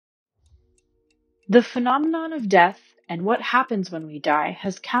The phenomenon of death and what happens when we die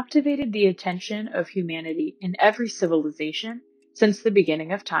has captivated the attention of humanity in every civilization since the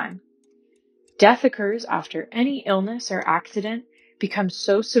beginning of time. Death occurs after any illness or accident becomes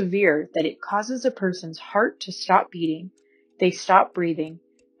so severe that it causes a person's heart to stop beating, they stop breathing,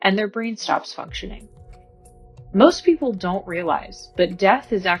 and their brain stops functioning. Most people don't realize, but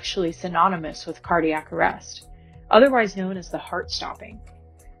death is actually synonymous with cardiac arrest, otherwise known as the heart stopping.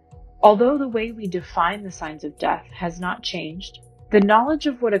 Although the way we define the signs of death has not changed, the knowledge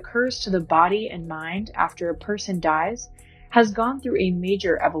of what occurs to the body and mind after a person dies has gone through a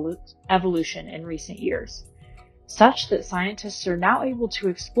major evolution in recent years, such that scientists are now able to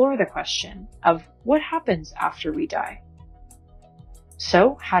explore the question of what happens after we die.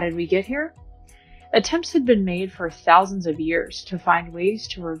 So, how did we get here? Attempts had been made for thousands of years to find ways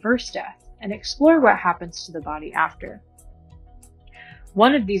to reverse death and explore what happens to the body after.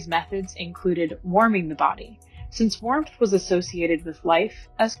 One of these methods included warming the body, since warmth was associated with life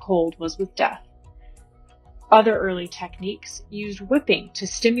as cold was with death. Other early techniques used whipping to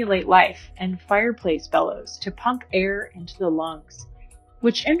stimulate life and fireplace bellows to pump air into the lungs,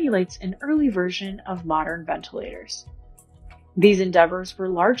 which emulates an early version of modern ventilators. These endeavors were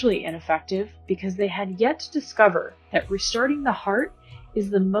largely ineffective because they had yet to discover that restarting the heart is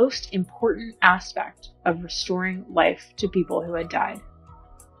the most important aspect of restoring life to people who had died.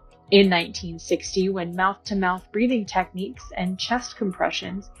 In 1960, when mouth-to-mouth breathing techniques and chest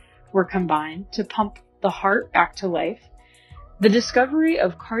compressions were combined to pump the heart back to life, the discovery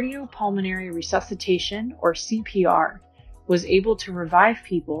of Cardiopulmonary Resuscitation, or CPR, was able to revive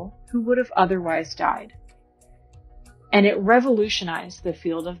people who would have otherwise died. And it revolutionized the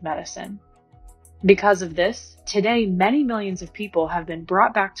field of medicine. Because of this, today many millions of people have been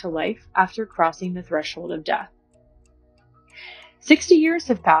brought back to life after crossing the threshold of death. 60 years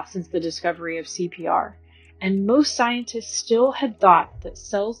have passed since the discovery of CPR, and most scientists still had thought that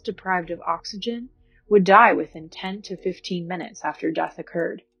cells deprived of oxygen would die within 10 to 15 minutes after death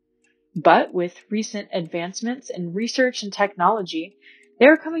occurred. But with recent advancements in research and technology, they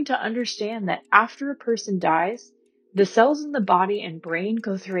are coming to understand that after a person dies, the cells in the body and brain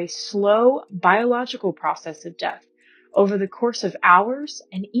go through a slow biological process of death over the course of hours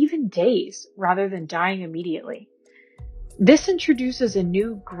and even days rather than dying immediately. This introduces a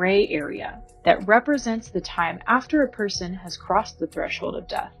new gray area that represents the time after a person has crossed the threshold of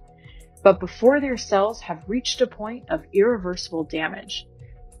death, but before their cells have reached a point of irreversible damage.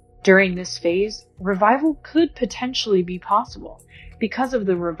 During this phase, revival could potentially be possible because of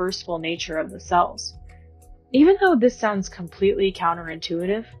the reversible nature of the cells. Even though this sounds completely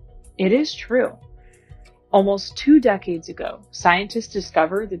counterintuitive, it is true. Almost 2 decades ago, scientists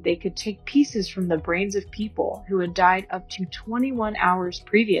discovered that they could take pieces from the brains of people who had died up to 21 hours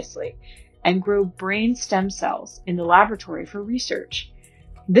previously and grow brain stem cells in the laboratory for research.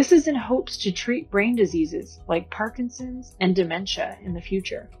 This is in hopes to treat brain diseases like Parkinson's and dementia in the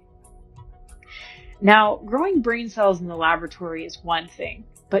future. Now, growing brain cells in the laboratory is one thing,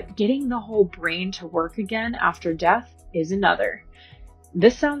 but getting the whole brain to work again after death is another.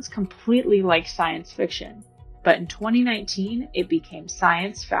 This sounds completely like science fiction, but in 2019, it became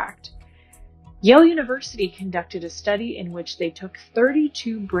science fact. Yale University conducted a study in which they took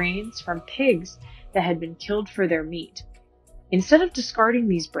 32 brains from pigs that had been killed for their meat. Instead of discarding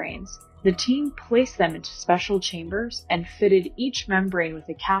these brains, the team placed them into special chambers and fitted each membrane with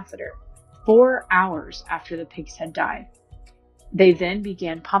a catheter 4 hours after the pigs had died. They then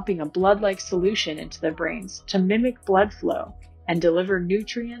began pumping a blood-like solution into the brains to mimic blood flow and deliver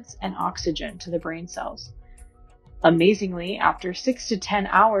nutrients and oxygen to the brain cells. Amazingly, after 6 to 10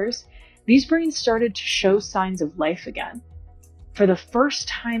 hours, these brains started to show signs of life again. For the first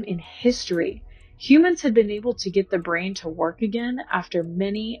time in history, humans had been able to get the brain to work again after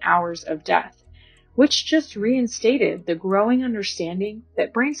many hours of death, which just reinstated the growing understanding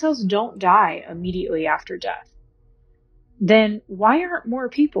that brain cells don't die immediately after death. Then why aren't more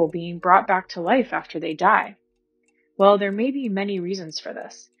people being brought back to life after they die? Well, there may be many reasons for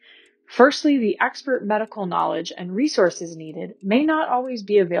this. Firstly, the expert medical knowledge and resources needed may not always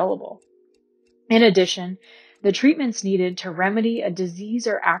be available. In addition, the treatments needed to remedy a disease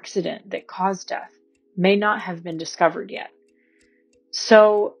or accident that caused death may not have been discovered yet.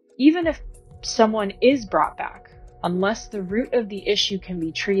 So, even if someone is brought back, unless the root of the issue can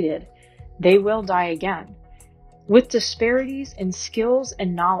be treated, they will die again. With disparities in skills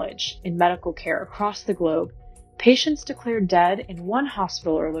and knowledge in medical care across the globe, patients declared dead in one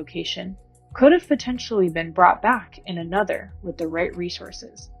hospital or location could have potentially been brought back in another with the right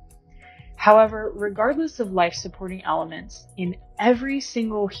resources. However, regardless of life-supporting elements in every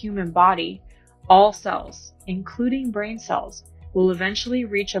single human body, All cells, including brain cells, will eventually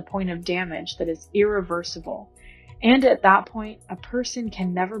reach a point of damage that is irreversible, and at that point, a person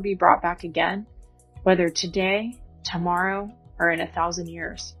can never be brought back again, whether today, tomorrow, or in 1,000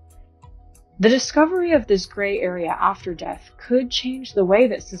 years. The discovery of this gray area after death could change the way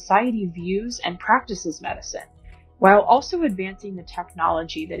that society views and practices medicine, while also advancing the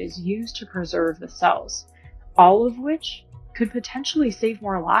technology that is used to preserve the cells, all of which could potentially save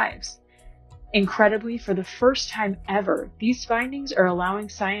more lives. Incredibly, for the first time ever, these findings are allowing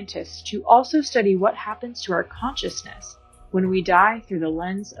scientists to also study what happens to our consciousness when we die through the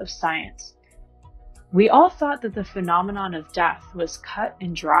lens of science. We all thought that the phenomenon of death was cut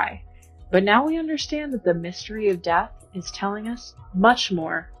and dry, but now we understand that the mystery of death is telling us much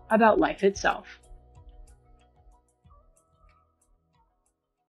more about life itself.